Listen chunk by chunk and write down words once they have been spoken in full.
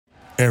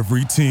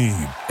Every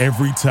team,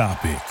 every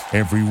topic,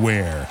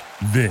 everywhere.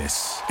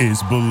 This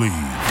is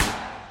Believe.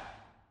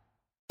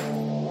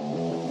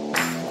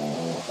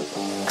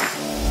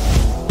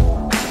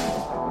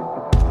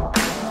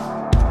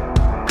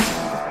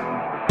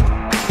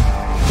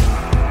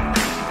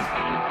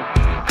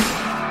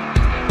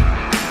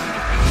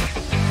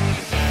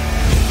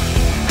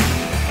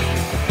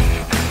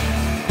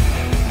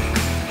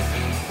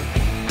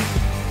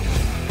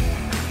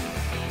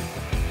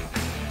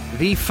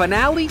 The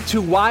finale to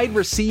Wide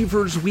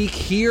Receivers Week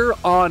here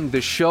on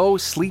the show.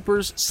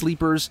 Sleepers,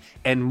 sleepers,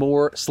 and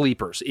more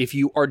sleepers. If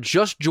you are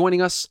just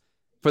joining us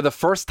for the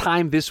first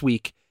time this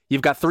week,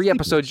 you've got 3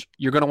 episodes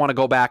you're going to want to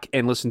go back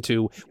and listen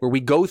to where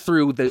we go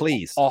through the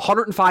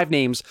 105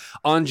 names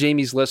on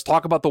Jaime's list,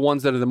 talk about the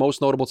ones that are the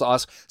most notable to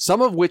us,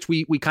 some of which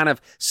we kind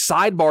of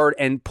sidebarred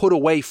and put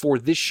away for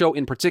this show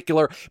in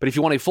particular. But if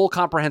you want a full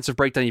comprehensive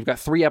breakdown, you've got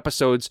 3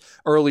 episodes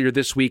earlier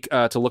this week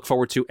to look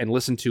forward to and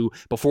listen to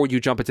before you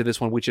jump into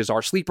this one, which is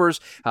our sleepers,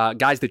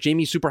 guys that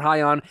Jaime's super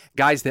high on,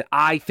 guys that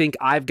I think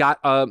I've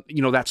got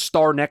that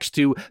star next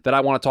to that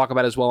I want to talk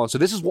about as well. And so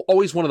this is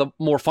always one of the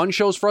more fun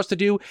shows for us to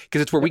do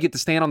because it's where we get to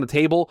stand on the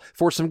table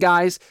for some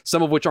guys,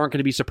 some of which aren't going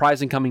to be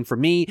surprising coming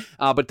from me,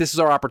 but this is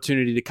our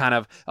opportunity to kind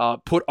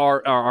of put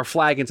our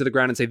flag into the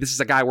ground and say this is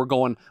a guy we're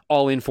going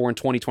all in for in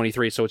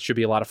 2023, so it should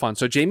be a lot of fun.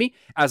 So Jaime,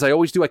 as I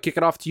always do, I kick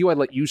it off to you. I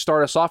let you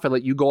start us off. I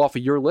let you go off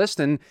of your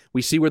list, and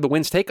we see where the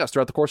wins take us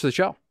throughout the course of the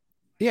show.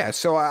 Yeah,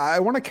 so I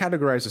want to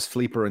categorize a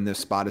sleeper in this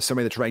spot as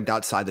somebody that's ranked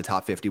outside the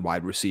top 50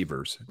 wide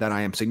receivers that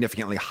I am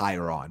significantly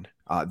higher on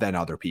than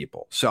other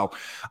people. So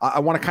I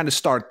want to kind of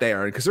start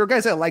there because there are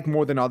guys I like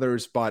more than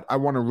others, but I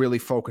want to really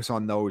focus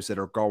on those that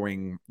are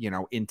going,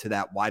 into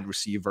that wide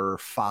receiver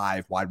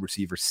 5, wide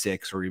receiver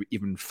 6, or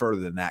even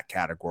further than that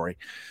category.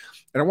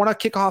 And I want to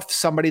kick off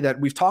somebody that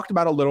we've talked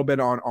about a little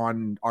bit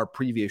on our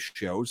previous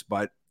shows,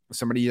 but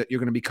somebody that you're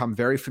going to become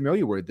very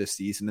familiar with this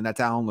season, and that's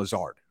Allen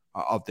Lazard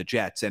of the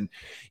Jets. And,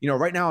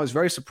 right now I was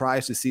very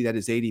surprised to see that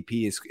his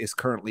ADP is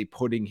currently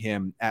putting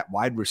him at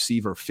wide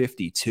receiver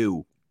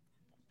 52.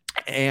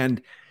 And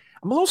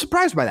I'm a little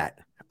surprised by that.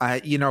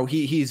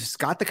 He's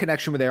got the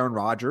connection with Aaron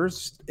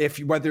Rodgers.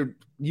 Whether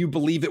you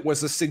believe it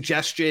was a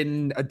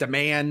suggestion, a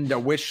demand, a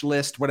wish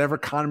list, whatever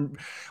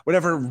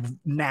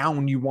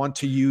noun you want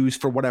to use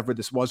for whatever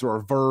this was, or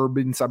a verb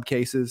in some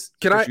cases.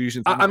 I'm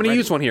going to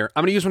use one here.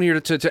 I'm going to use one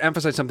here to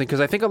emphasize something, because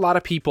I think a lot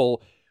of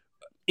people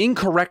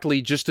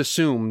incorrectly just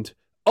assumed,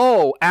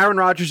 Aaron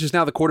Rodgers is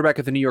now the quarterback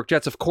of the New York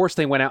Jets. Of course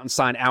they went out and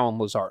signed Allen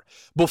Lazard.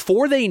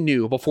 Before the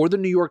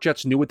New York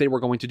Jets knew what they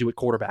were going to do at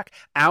quarterback,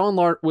 Allen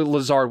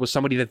Lazard was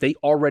somebody that they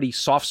already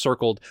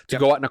soft-circled to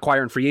go out and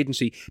acquire in free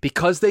agency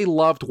because they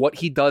loved what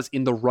he does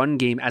in the run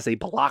game as a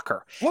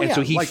blocker.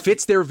 So he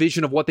fits their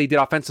vision of what they did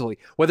offensively.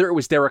 Whether it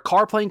was Derek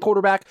Carr playing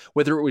quarterback,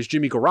 whether it was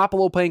Jimmy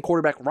Garoppolo playing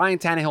quarterback, Ryan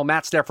Tannehill,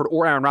 Matt Stafford,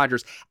 or Aaron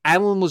Rodgers,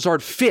 Allen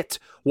Lazard fit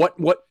what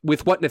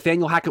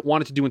Nathaniel Hackett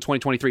wanted to do in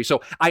 2023.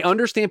 So I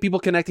understand people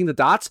connecting the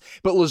dots,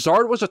 but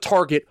Lazard was a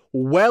target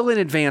well in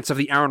advance of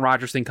the Aaron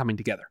Rodgers thing coming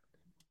together.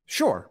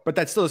 Sure, but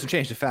that still doesn't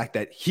change the fact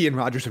that he and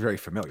Rodgers are very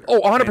familiar.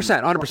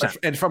 100%.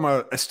 And from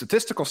a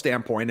statistical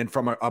standpoint and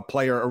from a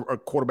player or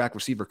quarterback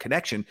receiver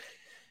connection,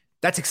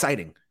 that's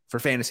exciting for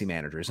fantasy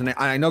managers. And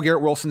I know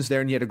Garrett Wilson's there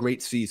and he had a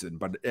great season,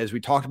 but as we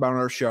talked about on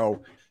our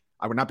show,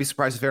 I would not be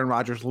surprised if Aaron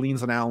Rodgers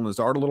leans on Allen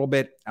Lazard a little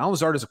bit. Allen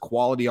Lazard is a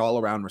quality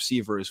all-around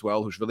receiver as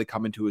well, who's really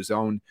come into his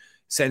own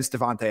since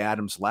Devontae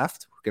Adams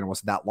left. Again, it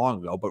wasn't that long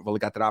ago, but really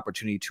got that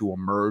opportunity to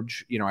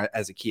emerge,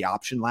 as a key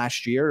option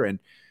last year. And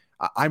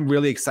I'm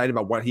really excited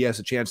about what he has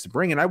a chance to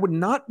bring. And I would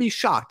not be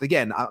shocked.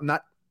 Again, I'm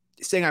not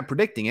saying I'm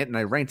predicting it, and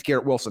I ranked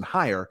Garrett Wilson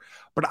higher,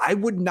 but I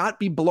would not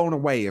be blown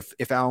away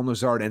if Allen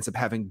Lazard ends up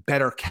having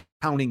better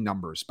counting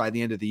numbers by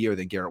the end of the year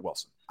than Garrett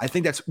Wilson. I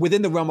think that's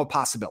within the realm of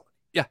possibility.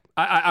 Yeah,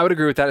 I would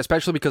agree with that,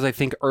 especially because I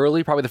think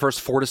early, probably the first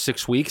 4 to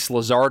 6 weeks,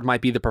 Lazard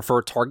might be the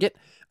preferred target.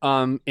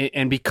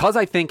 And because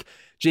I think,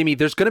 Jaime,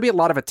 there's going to be a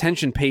lot of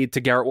attention paid to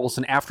Garrett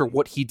Wilson after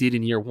what he did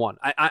in year one.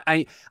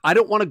 I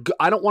don't want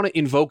to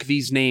invoke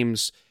these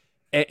names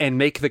and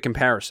make the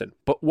comparison.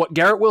 But what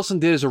Garrett Wilson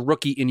did as a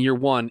rookie in year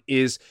one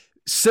is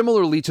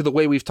similarly to the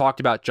way we've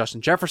talked about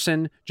Justin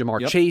Jefferson,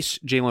 Jamar Chase,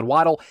 Jalen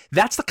Waddle.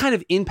 That's the kind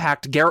of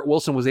impact Garrett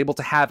Wilson was able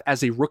to have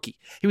as a rookie.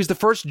 He was the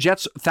first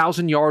Jets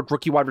 1,000-yard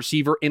rookie wide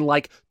receiver in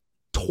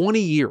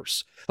 20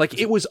 years.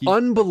 It was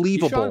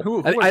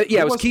unbelievable.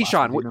 It was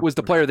Keyshawn was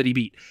the player that he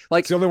beat.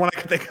 It's the only one I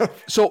can think of.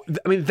 So,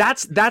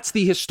 that's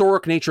the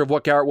historic nature of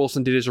what Garrett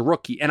Wilson did as a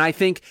rookie. And I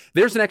think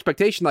there's an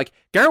expectation,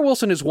 Garrett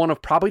Wilson is one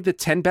of probably the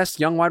 10 best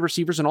young wide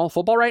receivers in all of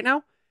football right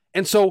now.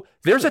 And so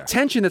there's a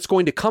tension that's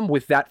going to come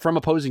with that from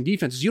opposing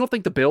defenses. You don't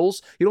think the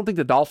Bills, you don't think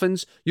the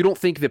Dolphins, you don't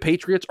think the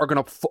Patriots are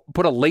going to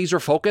put a laser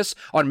focus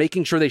on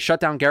making sure they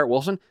shut down Garrett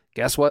Wilson?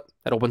 Guess what?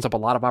 That opens up a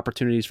lot of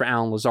opportunities for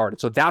Allen Lazard. And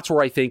so that's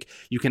where I think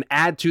you can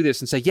add to this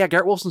and say, yeah,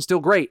 Garrett Wilson's still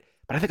great,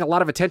 but I think a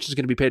lot of attention is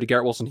going to be paid to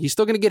Garrett Wilson. He's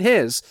still going to get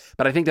his,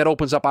 but I think that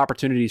opens up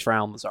opportunities for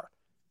Allen Lazard.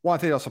 Well, I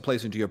think it also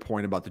plays into your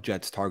point about the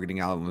Jets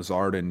targeting Allen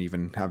Lazard and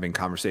even having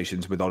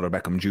conversations with Odell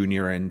Beckham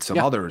Jr. and some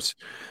others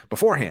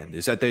beforehand,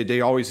 is that they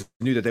always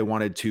knew that they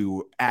wanted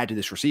to add to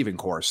this receiving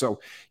core.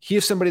 So he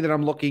is somebody that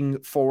I'm looking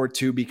forward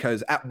to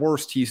because at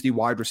worst, he's the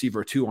wide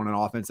receiver 2 on an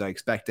offense that I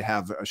expect to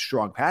have a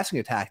strong passing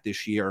attack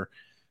this year.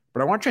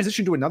 But I want to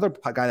transition to another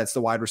guy that's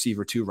the wide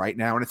receiver 2 right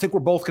now. And I think we're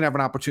both going to have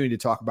an opportunity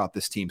to talk about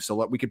this team.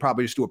 So we could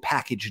probably just do a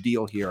package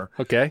deal here.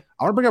 Okay.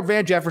 I want to bring up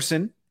Van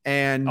Jefferson.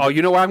 And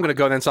you know where I'm going to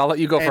go then, so I'll let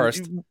you go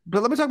first.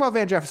 But let me talk about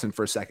Van Jefferson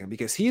for a second,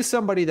 because he is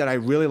somebody that I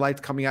really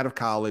liked coming out of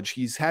college.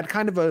 He's had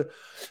kind of a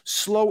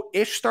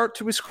slow-ish start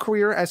to his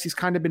career as he's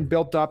kind of been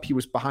built up. He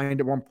was behind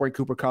at one point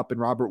Cooper Kupp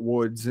and Robert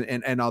Woods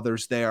and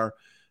others there.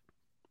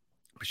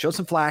 But showed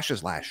some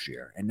flashes last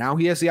year, and now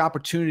he has the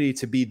opportunity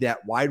to be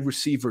that wide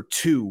receiver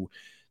 2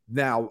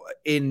 now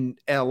in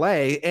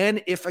LA.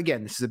 And if,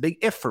 again, this is a big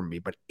if for me,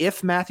 but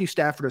if Matthew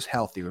Stafford is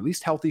healthy, or at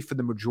least healthy for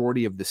the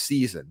majority of the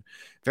season,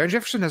 Van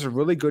Jefferson has a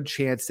really good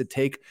chance to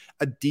take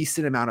a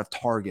decent amount of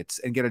targets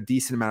and get a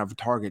decent amount of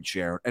target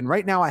share. And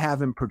right now I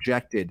have him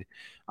projected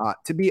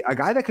to be a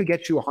guy that could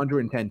get you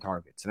 110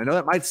 targets. And I know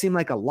that might seem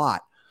like a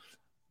lot,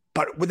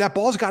 but with that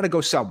ball's got to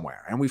go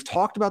somewhere. And we've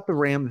talked about the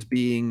Rams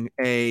being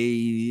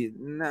a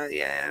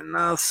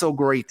not so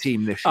great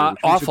team this year.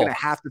 Awful.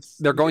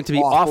 They're going to be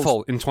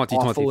awful in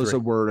 2023. Awful is a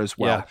word as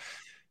well. Yeah.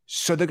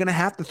 So they're going to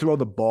have to throw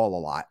the ball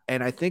a lot.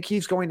 And I think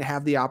he's going to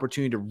have the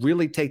opportunity to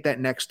really take that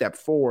next step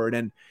forward.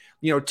 And,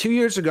 2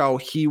 years ago,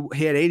 he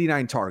had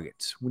 89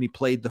 targets when he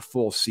played the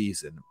full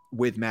season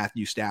with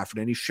Matthew Stafford.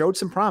 And he showed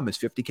some promise,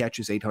 50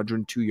 catches,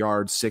 802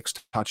 yards, 6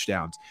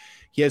 touchdowns.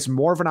 He has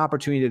more of an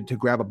opportunity to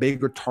grab a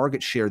bigger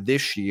target share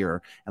this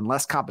year and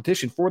less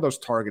competition for those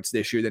targets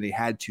this year than he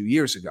had 2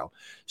 years ago.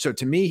 So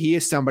to me, he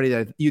is somebody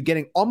that you're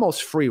getting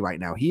almost free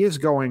right now. He is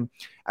going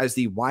as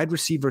the wide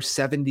receiver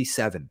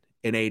 77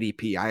 in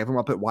ADP. I have him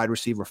up at wide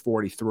receiver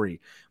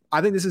 43.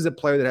 I think this is a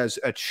player that has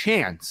a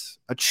chance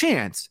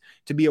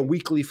to be a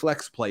weekly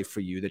flex play for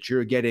you that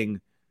you're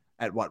getting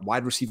at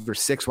wide receiver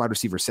 6, wide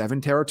receiver 7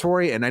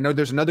 territory. And I know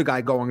there's another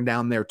guy going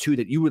down there too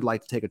that you would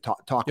like to take a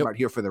talk about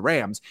here for the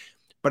Rams.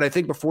 But I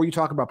think before you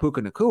talk about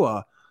Puka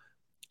Nacua,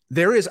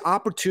 there is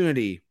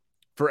opportunity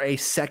for a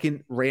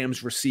second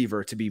Rams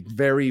receiver to be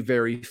very,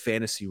 very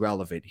fantasy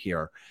relevant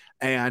here.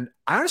 And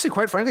I honestly,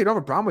 quite frankly, don't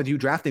have a problem with you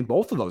drafting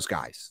both of those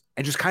guys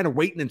and just kind of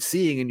waiting and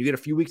seeing, and you get a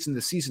few weeks in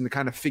the season to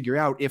kind of figure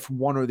out if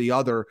one or the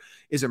other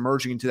is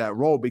emerging into that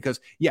role.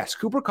 Because yes,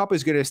 Cooper Kupp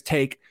is going to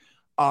take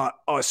a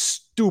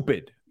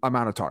stupid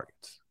amount of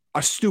targets,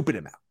 a stupid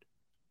amount.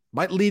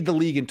 Might lead the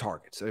league in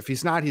targets. If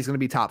he's not, he's going to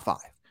be top 5.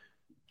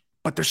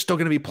 But there's still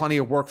going to be plenty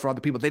of work for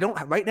other people. They don't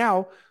have, right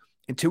now,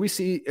 until we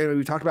see.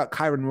 We talked about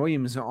Kyron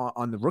Williams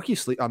on the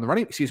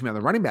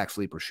running back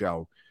sleeper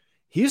show.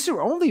 He's the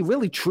only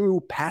really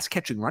true pass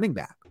catching running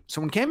back. So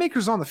when Cam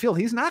Akers is on the field,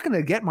 he's not going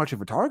to get much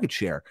of a target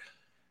share.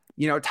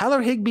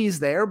 Tyler Higbee's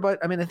there, but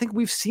I think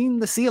we've seen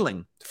the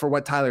ceiling for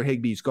what Tyler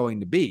Higbee's going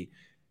to be.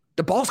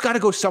 The ball's got to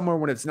go somewhere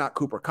when it's not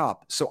Cooper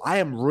Kupp. So I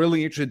am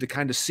really interested to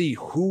kind of see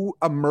who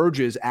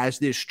emerges as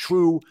this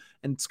true,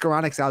 and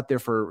Skoranic's out there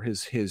for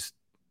his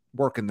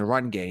work in the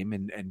run game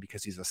and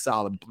because he's a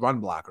solid run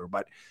blocker,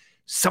 but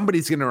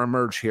somebody's going to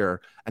emerge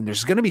here, and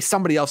there's going to be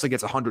somebody else that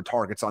gets 100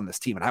 targets on this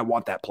team, and I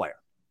want that player.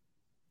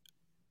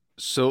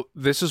 So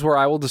this is where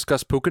I will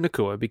discuss Puka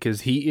Nacua,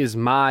 because he is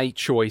my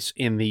choice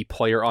in the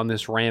player on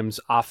this Rams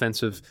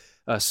offensive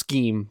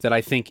scheme that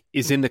I think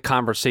is in the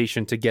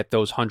conversation to get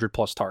those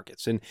 100+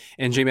 targets. And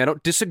Jaime, I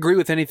don't disagree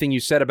with anything you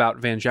said about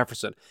Van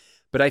Jefferson,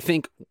 but I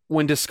think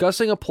when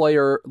discussing a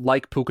player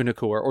like Puka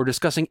Nacua or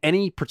discussing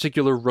any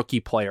particular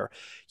rookie player,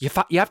 you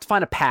have to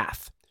find a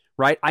path,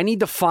 right? I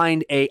need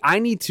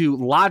to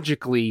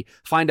logically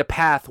find a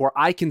path where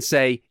I can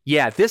say,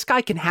 yeah, this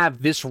guy can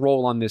have this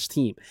role on this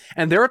team.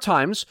 And there are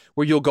times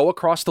where you'll go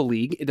across the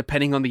league,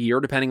 depending on the year,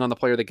 depending on the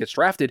player that gets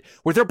drafted,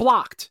 where they're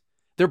blocked.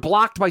 They're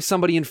blocked by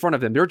somebody in front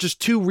of them. There are just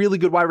 2 really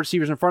good wide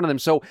receivers in front of them.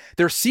 So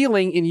their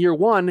ceiling in year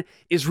 1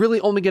 is really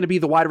only going to be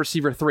the wide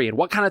receiver 3. And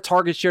what kind of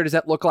target share does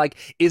that look like?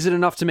 Is it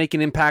enough to make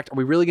an impact? Are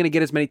we really going to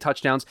get as many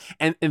touchdowns?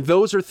 And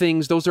those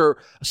are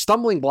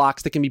stumbling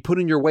blocks that can be put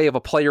in your way of a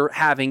player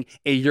having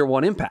a year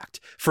 1 impact.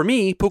 For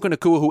me, Puka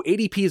Nacua, who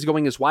ADP is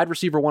going as wide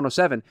receiver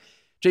 107,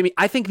 Jaime,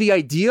 I think the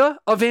idea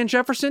of Van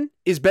Jefferson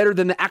is better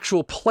than the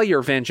actual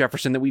player Van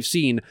Jefferson that we've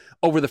seen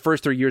over the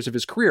first 3 years of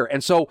his career.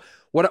 And so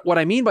what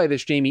I mean by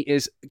this, Jaime,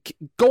 is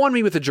go on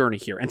me with the journey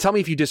here and tell me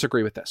if you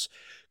disagree with this.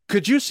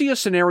 Could you see a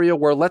scenario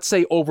where, let's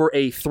say, over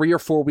a 3 or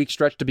 4 week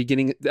stretch at the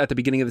beginning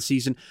of the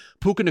season,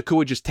 Puka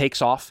Nacua just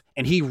takes off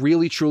and he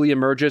really truly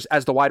emerges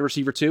as the wide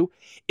receiver 2?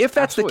 If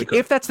that's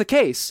the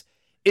case,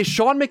 is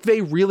Sean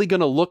McVay really going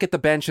to look at the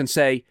bench and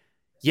say,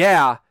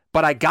 yeah,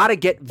 but I got to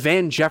get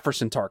Van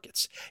Jefferson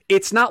targets?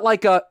 It's not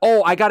like I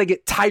got to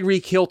get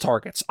Tyreek Hill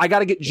targets. I got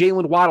to get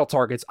Jalen Waddle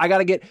targets. I got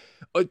to get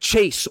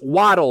Chase,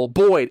 Waddle,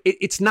 Boyd.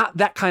 It's not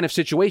that kind of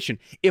situation.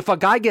 If a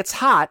guy gets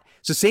hot,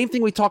 it's the same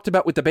thing we talked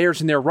about with the Bears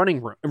in their running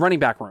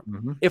back room.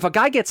 Mm-hmm. If a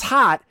guy gets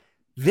hot,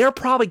 they're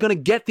probably going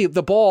to get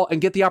the ball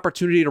and get the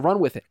opportunity to run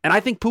with it. And I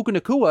think Puka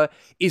Nacua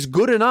is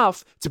good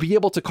enough to be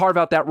able to carve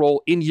out that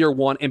role in year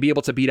one and be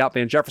able to beat out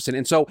Van Jefferson.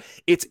 And so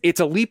it's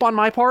a leap on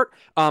my part.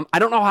 I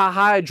don't know how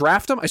high I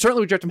draft him. I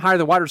certainly would draft him higher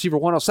than wide receiver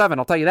 107.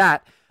 I'll tell you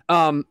that.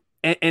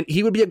 And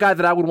he would be a guy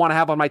that I would want to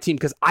have on my team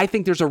because I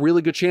think there's a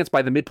really good chance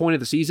by the midpoint of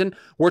the season,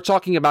 we're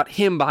talking about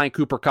him behind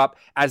Cooper Kupp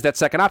as that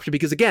second option.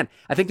 Because again,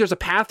 I think there's a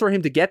path for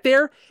him to get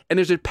there and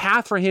there's a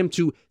path for him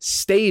to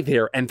stay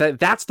there. And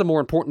that's the more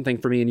important thing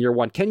for me in year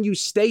one. Can you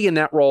stay in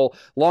that role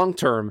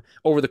long-term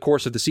over the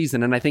course of the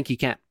season? And I think he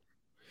can.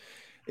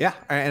 Yeah.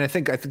 And I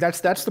think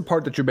that's the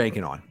part that you're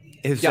banking on.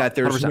 That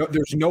there's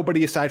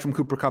nobody aside from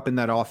Cooper Kupp in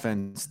that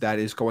offense that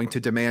is going to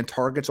demand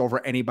targets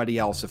over anybody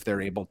else if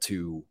they're able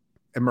to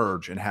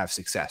emerge and have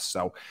success.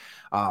 So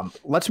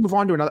let's move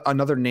on to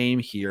another name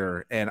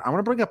here. And I want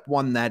to bring up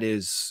one that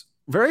is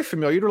very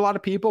familiar to a lot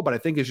of people, but I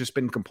think has just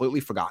been completely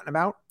forgotten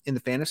about in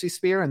the fantasy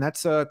sphere. And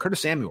that's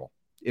Curtis Samuel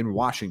in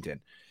Washington.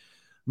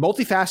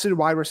 Multifaceted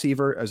wide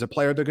receiver. As a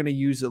player they're going to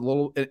use in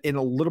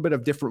a little bit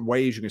of different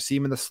ways. You're going to see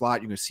him in the slot.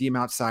 You're going to see him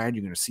outside.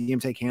 You're going to see him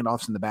take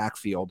handoffs in the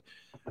backfield.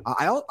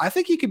 I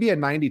think he could be a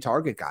 90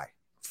 target guy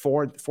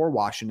for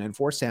Washington,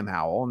 for Sam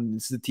Howell. And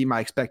this is the team I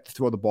expect to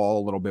throw the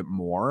ball a little bit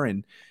more.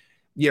 And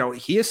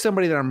he is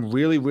somebody that I'm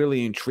really,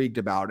 really intrigued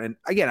about. And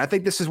again, I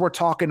think we're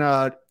talking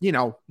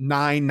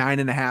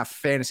 9.5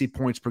 fantasy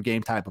points per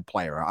game type of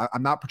player.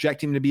 I'm not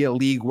projecting him to be a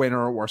league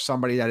winner or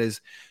somebody that is,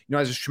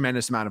 has a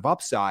tremendous amount of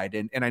upside.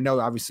 And I know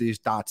obviously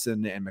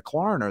Dotson and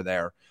McLaurin are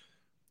there,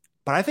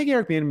 but I think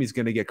Eric Bieniemy is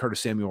going to get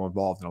Curtis Samuel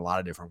involved in a lot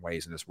of different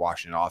ways in this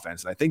Washington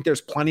offense. And I think there's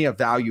plenty of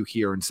value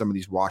here in some of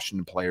these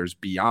Washington players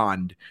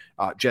beyond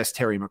just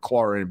Terry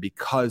McLaurin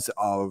because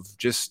of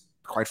just,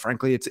 quite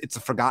frankly, it's a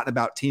forgotten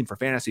about team for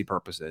fantasy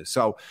purposes.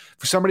 So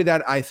for somebody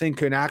that I think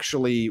can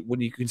actually,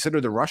 when you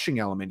consider the rushing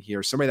element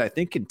here, somebody that I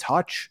think can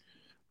touch,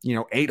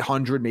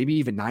 800, maybe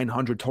even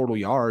 900 total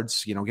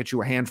yards, get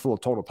you a handful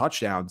of total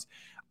touchdowns.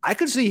 I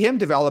could see him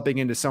developing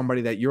into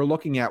somebody that you're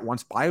looking at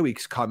once bye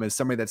weeks come as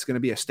somebody that's going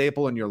to be a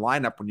staple in your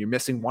lineup when you're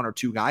missing one or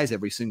two guys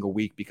every single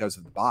week because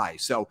of the bye.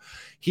 So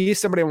he is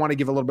somebody I want to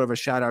give a little bit of a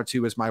shout out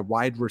to as my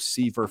wide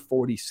receiver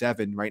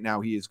 47. Right now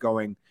he is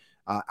going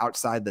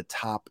outside the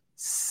top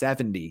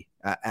 70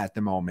 at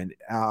the moment.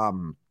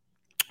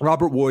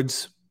 Robert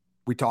Woods,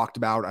 we talked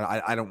about.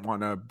 I don't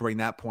want to bring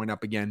that point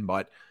up again,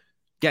 but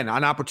again,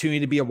 an opportunity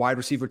to be a wide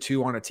receiver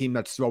 2 on a team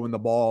that's throwing the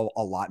ball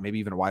a lot, maybe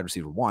even a wide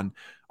receiver 1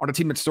 on a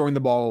team that's throwing the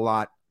ball a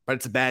lot, but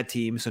it's a bad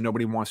team, so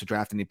nobody wants to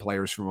draft any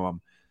players from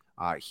them.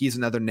 He's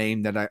another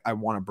name that I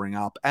want to bring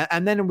up.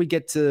 And then we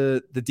get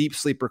to the deep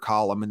sleeper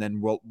column, and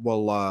then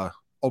we'll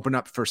open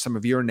up for some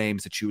of your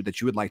names that you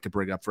would like to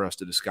bring up for us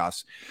to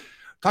discuss.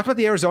 Talk about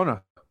the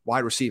Arizona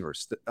wide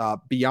receivers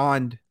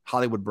beyond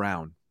Hollywood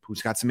Brown,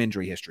 who's got some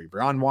injury history.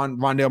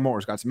 Rondale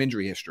Moore's got some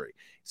injury history.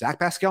 Zach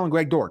Pascal and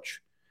Greg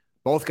Dortch,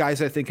 both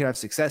guys I think can have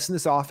success in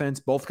this offense.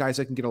 Both guys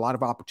that can get a lot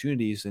of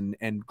opportunities.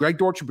 And Greg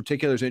Dortch in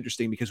particular is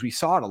interesting because we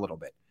saw it a little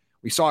bit.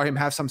 We saw him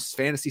have some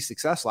fantasy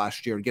success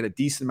last year and get a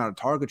decent amount of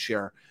target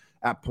share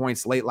at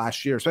points late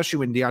last year, especially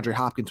when DeAndre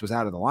Hopkins was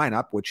out of the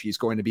lineup, which he's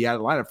going to be out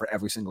of the lineup for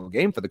every single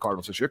game for the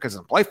Cardinals this year because he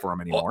doesn't play for him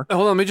anymore.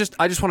 Hold on, I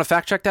just want to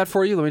fact check that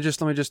for you. Let me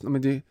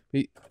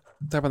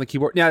type on the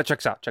keyboard. Yeah, it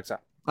checks out. Checks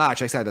out.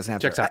 Checks out. Doesn't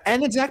have checks to. Out.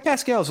 And then Zach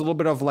Pascal is a little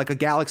bit of like a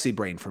galaxy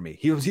brain for me.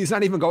 He's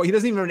not even going. He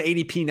doesn't even have an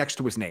ADP next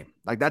to his name.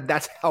 Like that.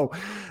 That's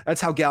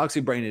how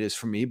galaxy brain it is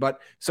for me. But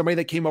somebody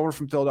that came over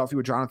from Philadelphia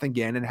with Jonathan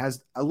Gannon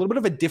has a little bit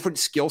of a different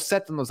skill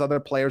set than those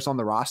other players on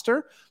the roster.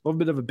 A little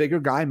bit of a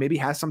bigger guy, maybe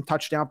has some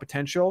touchdown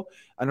potential.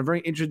 And I'm very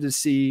interested to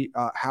see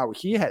how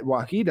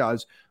he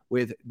does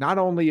with not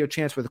only a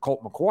chance with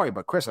Colt McCoy,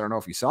 but Chris, I don't know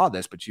if you saw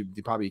this, but you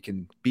probably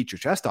can beat your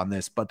chest on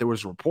this. But there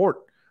was a report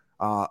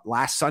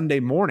last Sunday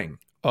morning.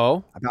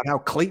 About how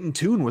Clayton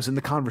Tune was in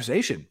the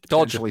conversation.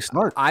 Potentially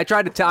smart. I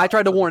tried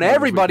to warn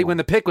everybody when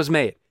the pick was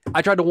made.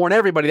 I tried to warn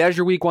everybody. That's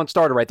your week 1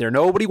 starter right there.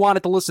 Nobody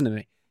wanted to listen to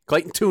me.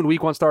 Clayton Tune,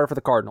 week 1 starter for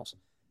the Cardinals.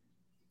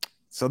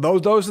 So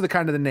those are the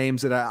kind of the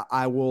names that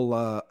I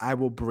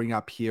will bring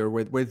up here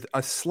with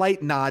a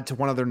slight nod to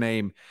one other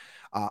name,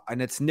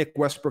 and it's Nick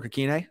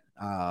Westbrook-Ikhine.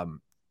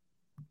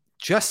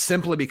 Just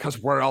simply because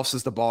where else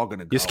is the ball going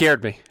to go? You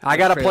scared me. I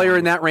got a player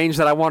in that range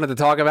that I wanted to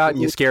talk about.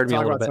 You scared me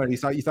a little bit.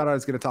 You thought I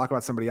was going to talk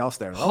about somebody else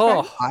there.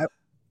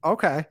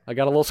 Okay. I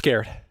got a little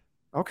scared.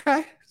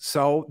 Okay.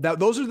 So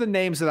those are the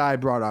names that I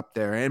brought up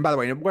there. And by the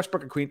way,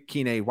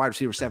 Westbrook-Ikhine, wide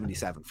receiver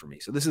 77 for me.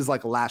 So this is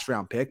like a last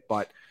round pick,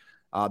 but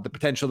the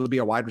potential to be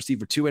a wide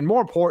receiver 2. And more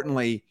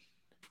importantly,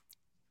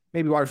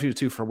 maybe wide receiver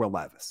 2 for Will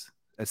Levis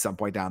at some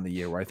point down the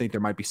year where I think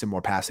there might be some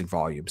more passing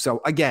volume.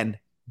 So again,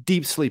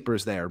 deep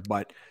sleepers there,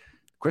 but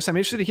Chris, I'm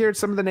interested to hear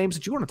some of the names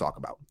that you want to talk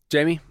about.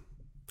 Jamie,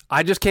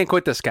 I just can't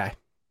quit this guy.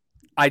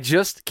 I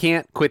just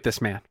can't quit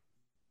this man.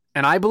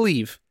 And I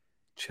believe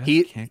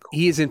he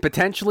is in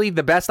potentially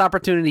the best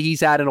opportunity he's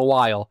had in a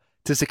while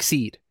to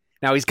succeed.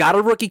 Now, he's got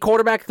a rookie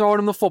quarterback throwing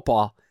him the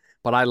football,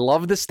 but I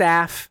love the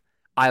staff.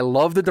 I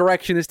love the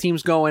direction this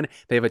team's going.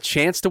 They have a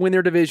chance to win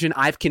their division.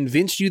 I've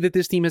convinced you that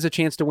this team has a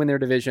chance to win their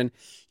division.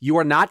 You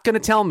are not going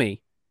to tell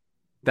me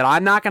that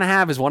I'm not going to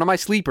have as one of my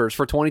sleepers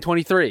for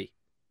 2023,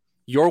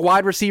 your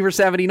wide receiver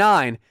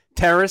 79,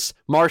 Terrace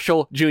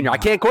Marshall Jr. I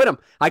can't quit him.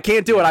 I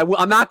can't do it.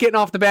 I'm not getting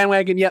off the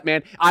bandwagon yet,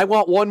 man. I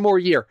want one more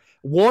year.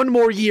 One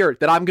more year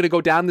that I'm going to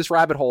go down this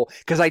rabbit hole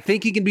because I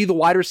think he can be the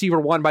wide receiver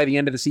 1 by the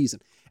end of the season.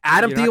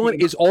 Adam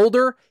Thielen is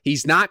older.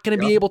 He's not going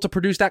to be able to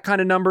produce that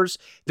kind of numbers.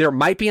 There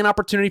might be an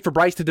opportunity for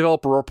Bryce to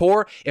develop a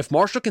rapport. If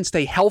Marshall can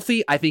stay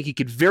healthy, I think he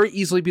could very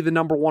easily be the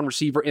number 1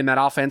 receiver in that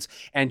offense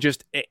and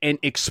just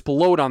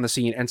explode on the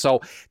scene. And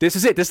so this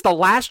is it. This is the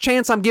last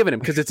chance I'm giving him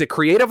because it's a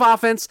creative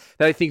offense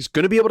that I think is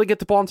going to be able to get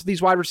the ball into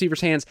these wide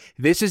receivers' hands.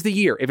 This is the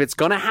year. If it's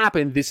going to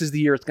happen, this is the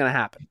year it's going to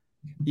happen.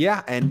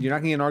 Yeah, and you're not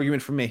going to get an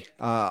argument from me.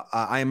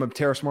 I am a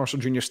Terrace Marshall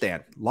Jr.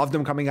 stan. Loved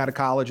him coming out of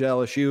college at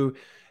LSU.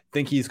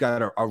 Think he's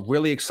got a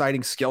really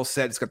exciting skill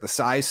set. He's got the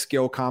size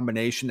skill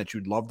combination that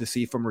you'd love to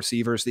see from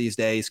receivers these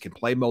days. Can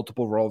play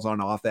multiple roles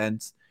on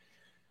offense.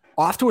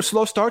 Off to a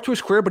slow start to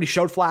his career, but he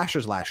showed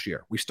flashes last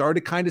year. We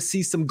started to kind of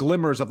see some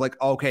glimmers of like,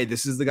 okay,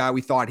 this is the guy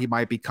we thought he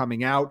might be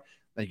coming out.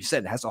 Like you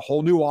said, it has a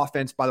whole new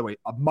offense. By the way,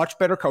 a much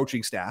better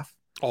coaching staff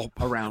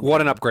around. What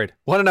an upgrade.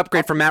 What an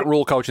upgrade from Matt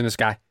Rule coaching this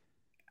guy.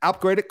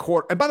 Upgrade at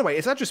court. And by the way,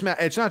 it's not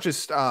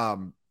just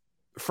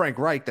Frank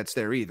Reich that's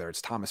there either.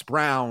 It's Thomas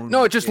Brown.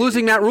 No, just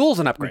losing Matt Rule's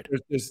an upgrade.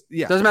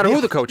 Doesn't matter who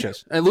the coach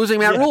is. And losing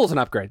Matt Rule's an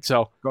upgrade.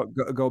 So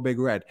go Big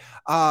Red.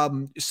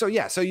 So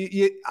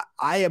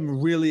I am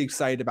really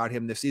excited about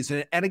him this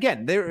season. And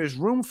again, there is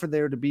room for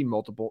there to be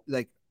multiple,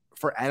 like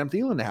for Adam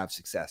Thielen to have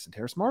success and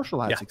Terrace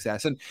Marshall have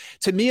success. And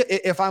to me,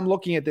 if I'm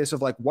looking at this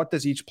of like, what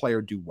does each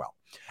player do well?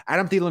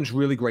 Adam Thielen's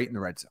really great in the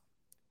red zone.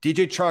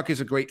 DJ Chark is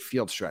a great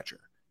field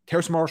stretcher.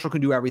 Terrace Marshall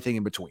can do everything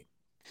in between.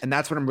 And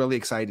that's what I'm really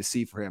excited to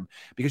see for him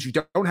because you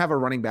don't have a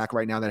running back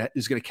right now that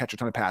is going to catch a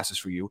ton of passes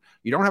for you.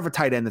 You don't have a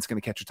tight end that's going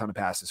to catch a ton of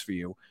passes for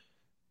you.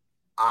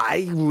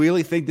 I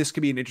really think this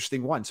could be an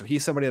interesting one. So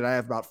he's somebody that I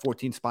have about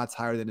 14 spots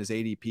higher than his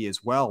ADP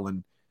as well.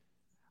 And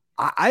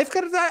I've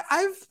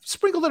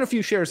sprinkled in a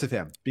few shares of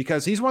him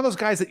because he's one of those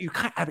guys that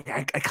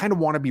I kind of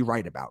want to be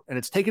right about. And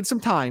it's taken some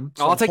time.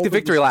 So I'll take the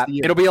victory lap.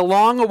 It'll be a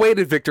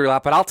long-awaited victory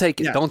lap, but I'll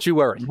take it. Yeah. Don't you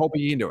worry. I'm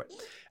hoping you can do it.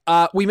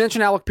 We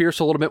mentioned Alec Pierce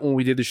a little bit when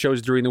we did the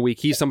shows during the week.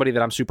 He's somebody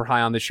that I'm super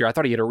high on this year. I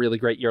thought he had a really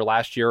great year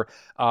last year.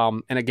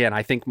 And again,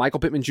 I think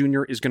Michael Pittman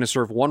Jr. is going to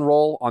serve one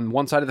role on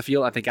one side of the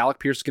field. I think Alec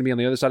Pierce is going to be on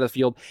the other side of the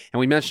field. And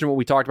we mentioned when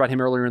we talked about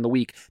him earlier in the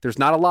week, there's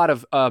not a lot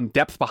of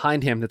depth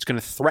behind him that's going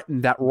to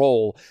threaten that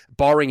role,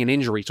 barring an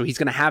injury. So he's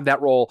going to have that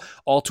role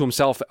all to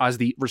himself as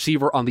the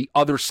receiver on the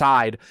other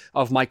side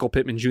of Michael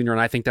Pittman Jr.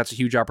 And I think that's a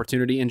huge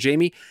opportunity. And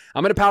Jamie,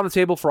 I'm going to pound the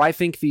table for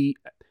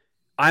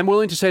I'm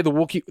willing to say the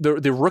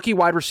rookie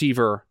wide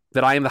receiver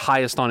that I am the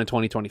highest on in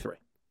 2023.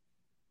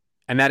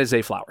 And that is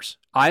Zay Flowers.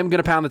 I am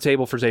going to pound the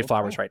table for Zay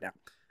Flowers right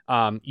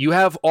now. You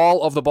have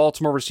all of the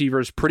Baltimore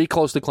receivers pretty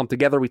closely clumped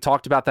together. We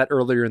talked about that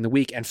earlier in the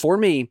week. And for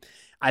me,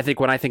 I think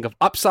when I think of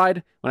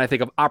upside, when I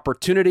think of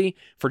opportunity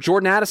for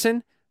Jordan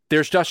Addison,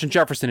 there's Justin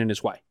Jefferson in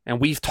his way.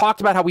 And we've talked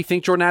about how we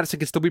think Jordan Addison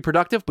can still be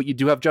productive, but you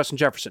do have Justin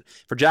Jefferson.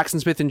 For Jackson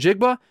Smith and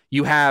Jigba,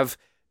 you have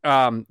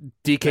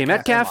DK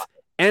Metcalf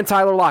and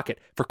Tyler Lockett.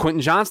 For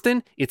Quentin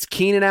Johnston, it's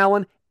Keenan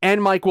Allen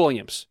and Mike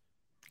Williams.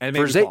 And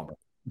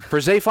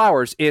for Zay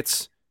Flowers,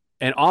 it's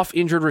an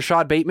off-injured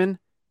Rashad Bateman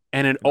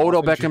and an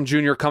Odell Beckham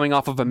Jr. coming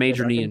off of a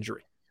major knee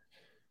injury.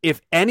 If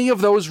any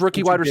of those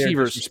rookie wide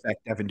receivers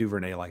respect Evan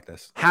Duvernay like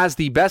this has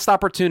the best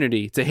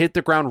opportunity to hit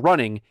the ground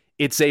running,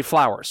 it's Zay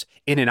Flowers.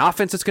 In an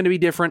offense that's going to be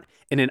different,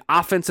 in an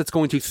offense that's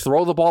going to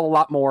throw the ball a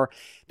lot more,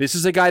 this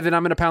is a guy that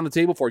I'm going to pound the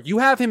table for. You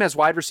have him as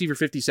wide receiver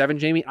 57,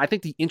 Jamie. I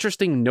think the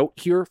interesting note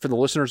here for the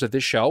listeners of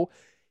this show,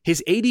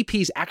 his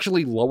ADP is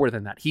actually lower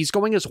than that. He's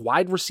going as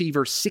wide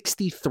receiver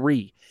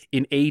 63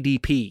 in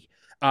ADP.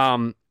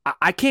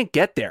 I can't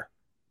get there.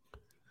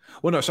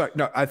 Well, no, sorry.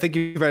 No, I think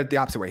you've read it the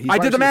opposite way. I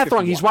did the math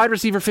wrong. He's wide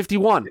receiver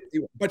 51.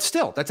 But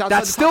still,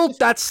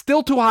 that's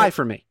still too high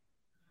for me.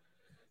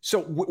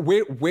 So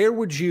where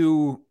would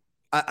you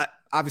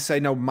obviously I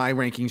know my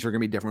rankings are going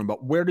to be different,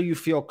 but where do you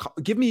feel?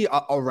 Give me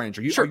a range.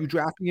 Are you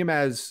drafting him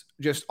as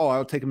just,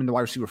 I'll take him in the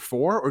wide receiver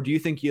 4? Or do you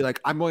think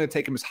I'm willing to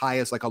take him as high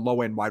as like a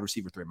low end wide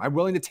receiver 3? Am I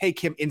willing to take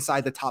him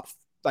inside the top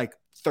like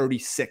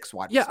 36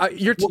 wide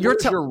receiver?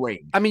 Your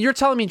range? I mean, you're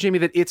telling me, Jamie,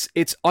 that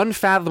it's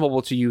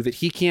unfathomable to you that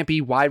he can't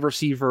be wide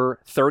receiver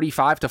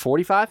 35 to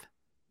 45?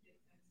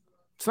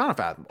 It's not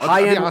unfathomable.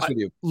 High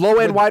end, low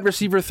end wide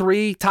receiver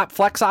 3, top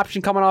flex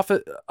option coming off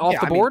the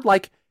board.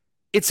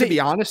 To be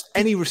honest,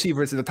 any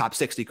receivers in the top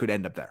 60 could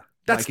end up there.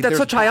 That's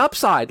such high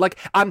upside.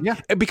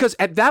 Because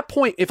at that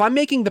point, if I'm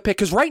making the pick,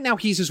 because right now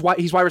he's wide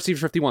receiver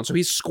 51, so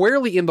he's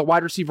squarely in the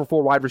wide receiver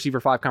 4, wide receiver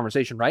 5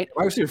 conversation, right?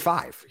 Wide receiver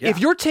 5. Yeah.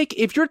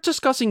 If you're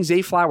discussing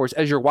Zay Flowers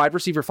as your wide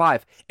receiver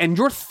 5, and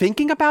you're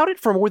thinking about it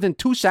for more than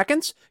 2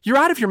 seconds, you're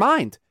out of your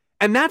mind.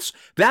 And that's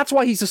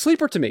why he's a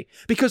sleeper to me.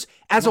 Because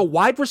as a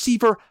wide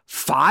receiver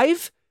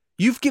 5,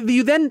 You're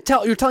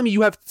telling me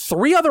you have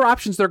 3 other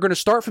options that are going to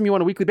start from you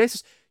on a weekly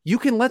basis. You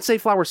can let Zay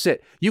Flowers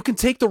sit. You can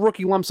take the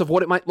rookie lumps of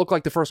what it might look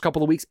like the first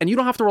couple of weeks, and you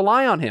don't have to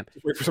rely on him.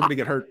 Wait for somebody to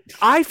get hurt.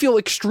 I feel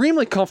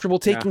extremely comfortable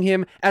taking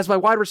him as my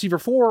wide receiver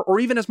 4 or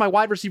even as my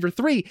wide receiver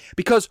 3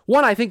 because,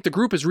 one, I think the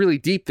group is really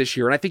deep this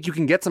year, and I think you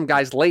can get some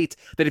guys late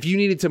that if you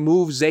needed to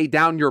move Zay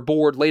down your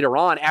board later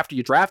on after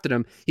you drafted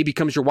him, he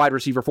becomes your wide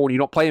receiver 4 and you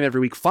don't play him every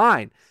week,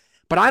 fine.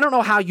 But I don't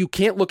know how you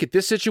can't look at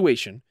this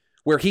situation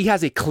where he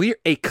has a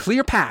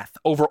clear path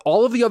over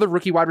all of the other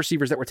rookie wide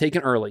receivers that were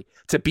taken early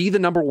to be the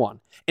number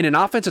 1. In an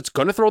offense that's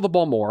going to throw the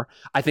ball more,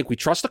 I think we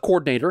trust the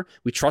coordinator,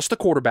 we trust the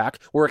quarterback,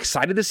 we're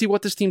excited to see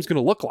what this team's going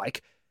to look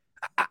like.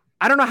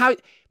 I don't know how,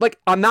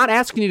 I'm not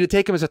asking you to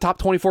take him as a top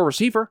 24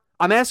 receiver.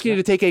 I'm asking you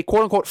to take a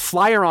quote-unquote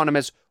flyer on him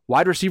as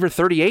wide receiver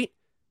 38,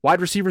 wide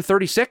receiver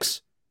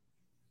 36.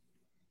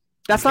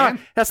 That's not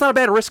a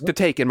bad risk to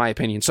take, in my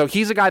opinion. So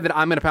he's a guy that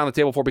I'm going to pound the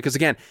table for because,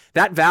 again,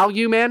 that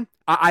value, man,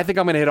 I think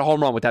I'm going to hit a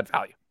home run with that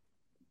value.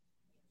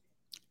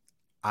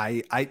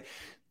 I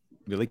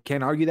really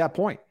can't argue that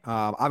point.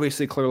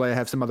 Obviously, clearly, I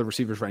have some other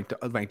receivers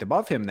ranked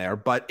above him there,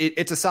 but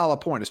it's a solid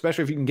point,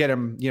 especially if you can get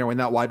him, in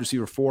that wide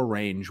receiver 4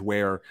 range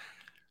where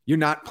you're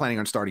not planning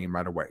on starting him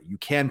right away. You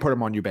can put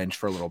him on your bench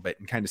for a little bit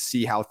and kind of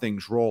see how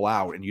things roll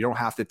out, and you don't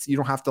have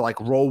to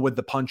roll with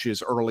the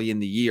punches early in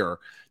the year.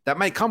 That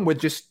might come with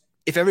just,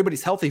 if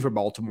everybody's healthy for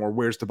Baltimore,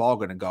 where's the ball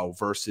going to go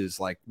versus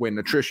when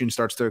attrition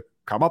starts to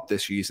come up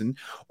this season,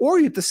 or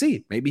you have to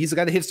see maybe he's a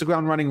guy that hits the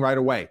ground running right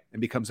away and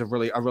becomes a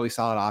really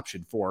solid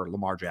option for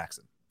Lamar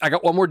Jackson. I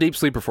got one more deep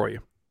sleeper for you.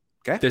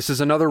 Okay. This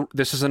is another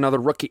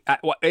rookie.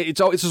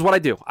 This is what I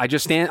do. I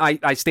just stand.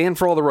 I stand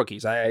for all the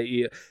rookies.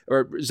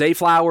 Or Zay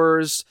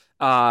Flowers.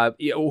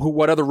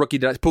 What other rookie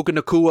did I? Puka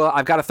Nacua.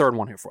 I've got a third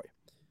one here for you.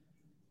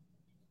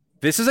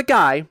 This is a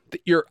guy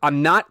that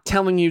I'm not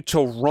telling you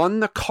to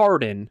run the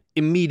card in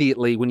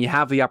immediately when you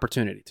have the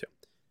opportunity to.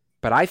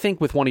 But I think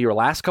with one of your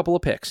last couple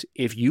of picks,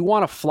 if you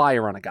want a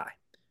flyer on a guy,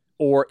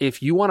 or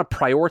if you want to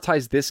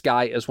prioritize this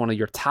guy as one of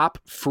your top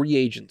free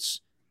agents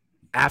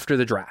after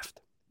the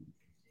draft,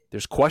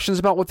 there's questions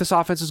about what this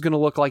offense is going to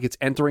look like. It's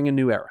entering a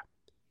new era.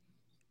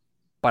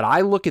 But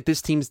I look at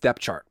this team's depth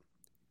chart,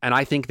 and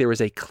I think there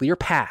is a clear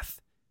path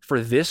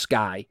for this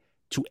guy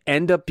to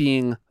end up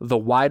being the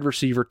wide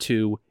receiver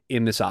 2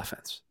 in this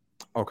offense.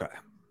 Okay.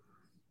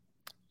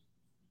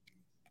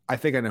 I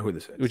think I know who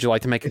this is. Would you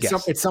like to make a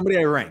guess? It's somebody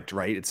I ranked,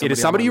 right? It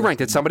is somebody you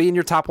ranked. It's somebody in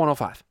your top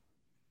 105.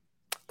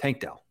 Tank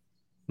Dell.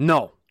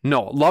 No.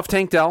 Love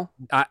Tank Dell.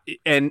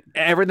 And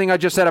everything I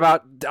just said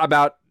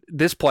about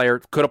this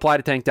player could apply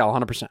to Tank Dell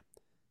 100%.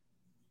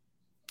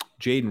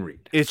 Jaden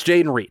Reed. It's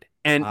Jaden Reed.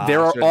 And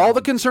there are all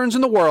the concerns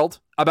in the world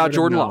about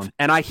Jordan Love.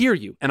 And I hear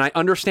you, and I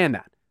understand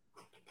that.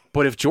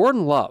 But if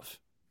Jordan Love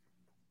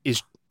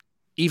is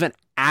even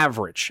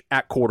average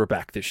at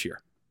quarterback this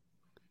year,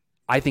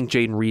 I think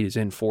Jaden Reed is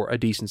in for a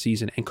decent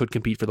season and could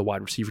compete for the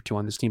wide receiver 2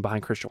 on this team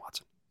behind Christian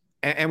Watson.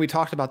 And we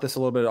talked about this a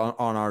little bit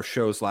on our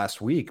shows last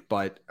week,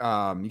 but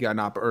you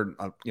got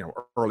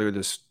earlier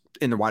this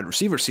in the wide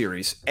receiver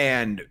series,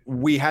 and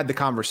we had the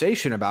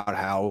conversation about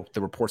how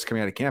the reports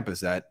coming out of camp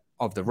is that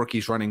of the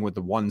rookies running with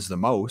the ones the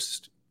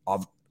most,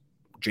 of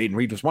Jaden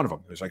Reed was one of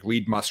them. There's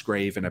Reed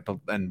Musgrave and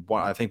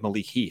I think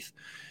Malik Heath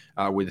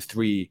were the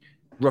 3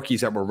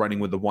 rookies that were running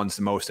with the ones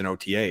the most in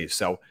OTAs.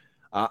 So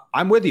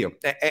I'm with you.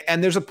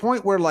 And there's a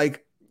point where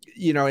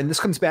and this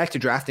comes back to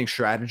drafting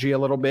strategy a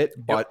little bit,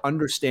 but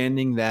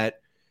understanding that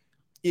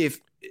if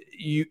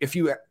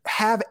you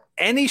have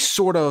any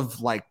sort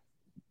of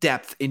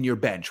depth in your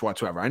bench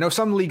whatsoever. I know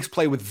some leagues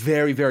play with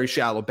very, very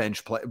shallow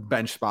bench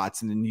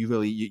spots, and then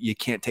you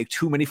can't take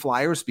too many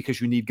flyers because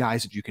you need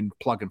guys that you can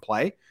plug and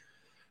play.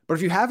 But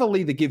if you have a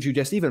league that gives you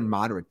just even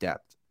moderate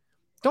depth,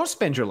 don't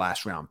spend your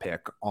last round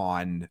pick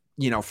on,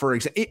 for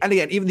example, and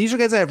again, even these are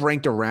guys I have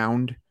ranked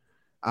around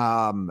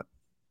Jaden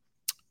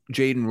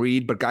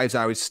Reed, but guys,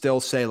 I would still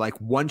say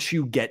once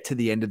you get to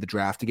the end of the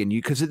draft again,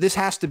 because this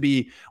has to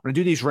be, when I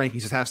do these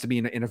rankings, it has to be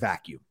in a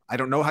vacuum. I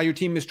don't know how your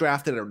team is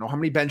drafted. I don't know how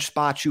many bench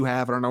spots you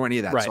have. I don't know any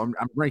of that. Right. So I'm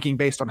ranking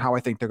based on how I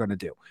think they're going to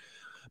do.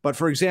 But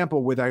for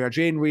example, with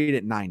Jaden Reed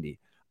at 90,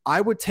 I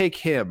would take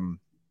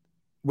him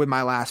with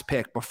my last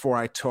pick before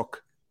I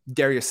took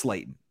Darius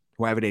Slayton,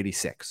 who I have at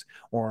 86,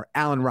 or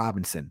Allen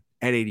Robinson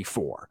at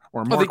 84,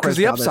 or because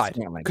the upside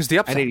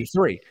at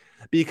 83,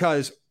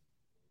 because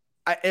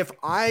if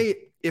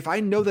I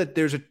know that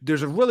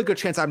there's a really good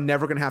chance I'm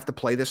never going to have to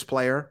play this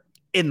player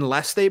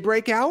unless they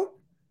break out,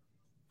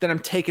 then I'm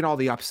taking all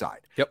the upside.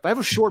 Yep. If I have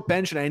a short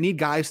bench and I need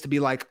guys to be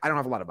I don't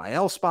have a lot of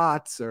IL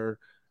spots or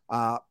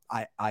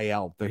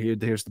IL.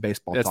 Here's the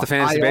baseball. That's the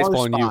fantasy IR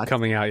baseball in you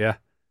coming out. Yeah.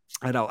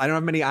 I know. I don't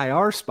have many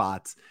IR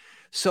spots.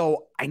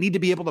 So I need to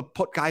be able to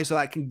put guys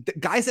that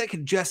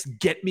can just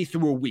get me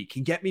through a week,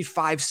 can get me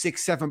 5,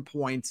 6, 7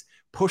 points,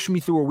 push me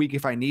through a week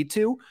if I need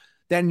to.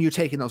 then you're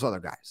taking those other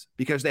guys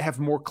because they have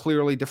more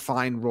clearly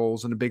defined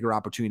roles and a bigger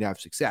opportunity to have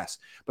success.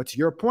 But to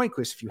your point,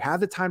 Chris, if you have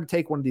the time to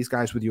take one of these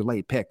guys with your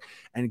late pick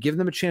and give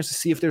them a chance to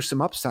see if there's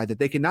some upside, that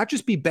they can not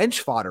just be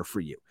bench fodder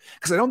for you.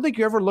 Because I don't think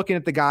you're ever looking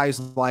at the guys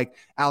like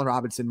Allen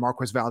Robinson,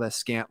 Marquez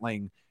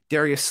Valdez-Scantling,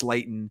 Darius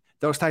Slayton,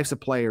 those types of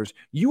players.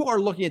 You are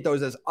looking at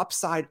those as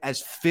upside,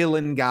 as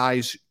fill-in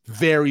guys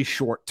very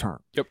short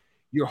term. Yep.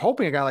 You're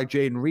hoping a guy like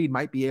Jaden Reed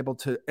might be able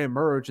to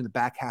emerge in the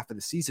back half of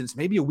the season. It's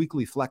maybe a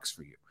weekly flex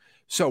for you.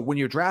 So when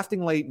you're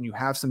drafting late and you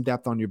have some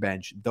depth on your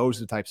bench, those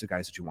are the types of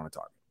guys that you want to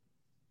target.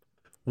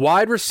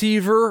 Wide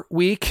receiver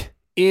week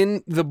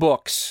in the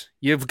books.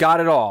 You've got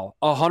it all.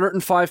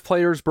 105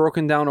 players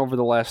broken down over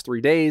the last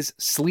 3 days.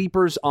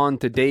 Sleepers on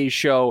today's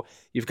show.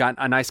 You've got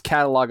a nice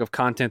catalog of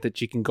content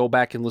that you can go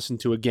back and listen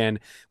to again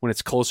when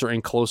it's closer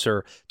and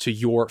closer to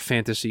your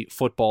fantasy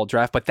football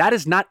draft. But that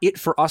is not it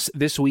for us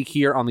this week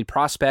here on the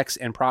Prospects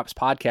and Props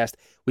podcast.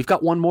 We've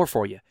got one more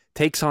for you.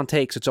 Takes on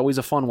Takes. It's always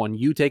a fun one.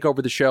 You take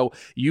over the show.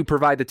 You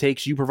provide the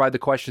takes. You provide the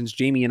questions.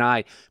 Jamie and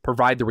I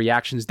provide the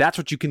reactions. That's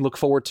what you can look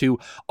forward to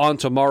on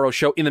tomorrow's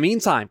show. In the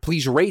meantime,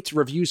 please rate,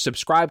 review,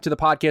 subscribe to the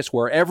podcast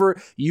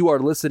wherever you are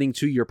listening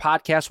to your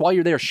podcast. While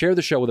you're there, share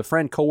the show with a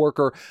friend,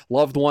 coworker,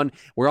 loved one.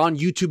 We're on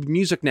YouTube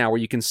Music now where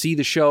you can see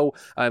the show,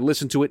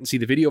 listen to it, and see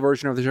the video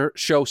version of the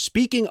show.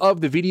 Speaking of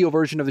the video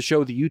version of the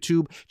show, the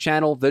YouTube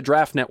channel, The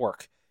Draft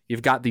Network.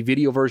 You've got the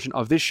video version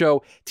of this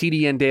show,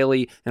 TDN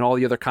Daily, and all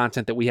the other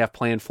content that we have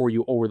planned for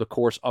you over the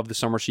course of the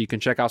summer. So you can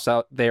check us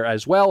out there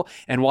as well.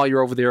 And while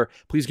you're over there,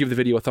 please give the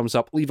video a thumbs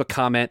up, leave a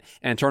comment,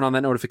 and turn on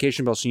that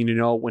notification bell so you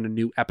know when a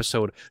new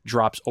episode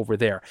drops over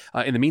there.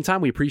 In the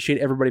meantime, we appreciate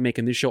everybody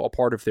making this show a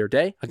part of their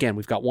day. Again,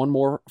 we've got one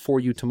more for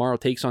you tomorrow.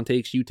 Takes on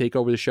Takes. You take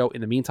over the show.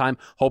 In the meantime,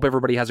 hope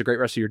everybody has a great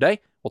rest of your day.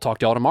 We'll talk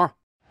to y'all tomorrow.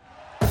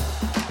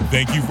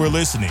 Thank you for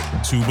listening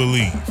to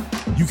Believe.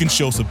 You can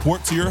show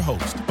support to your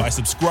host by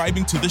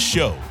subscribing to the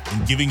show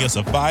and giving us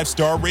a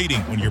 5-star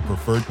rating on your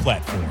preferred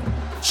platform.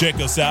 Check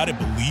us out at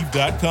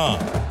Believe.com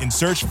and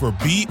search for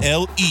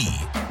BLEAV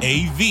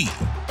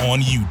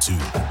on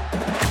YouTube.